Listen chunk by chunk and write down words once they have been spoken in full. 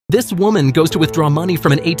This woman goes to withdraw money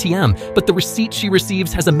from an ATM, but the receipt she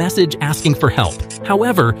receives has a message asking for help.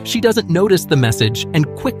 However, she doesn't notice the message and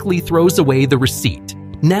quickly throws away the receipt.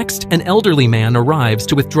 Next, an elderly man arrives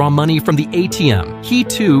to withdraw money from the ATM. He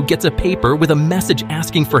too gets a paper with a message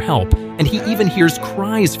asking for help, and he even hears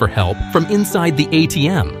cries for help from inside the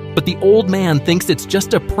ATM. But the old man thinks it's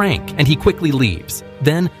just a prank, and he quickly leaves.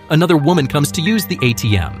 Then, another woman comes to use the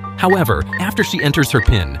ATM. However, after she enters her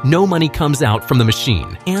PIN, no money comes out from the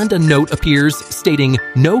machine, and a note appears stating,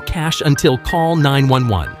 "No cash until call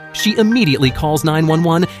 911." She immediately calls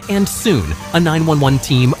 911, and soon, a 911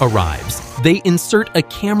 team arrives. They insert a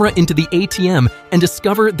camera into the ATM and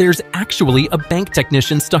discover there's actually a bank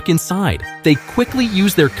technician stuck inside. They quickly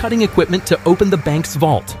use their cutting equipment to open the bank's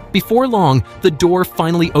vault. Before long, the door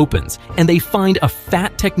finally opens, and they find a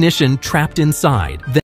fat technician trapped inside.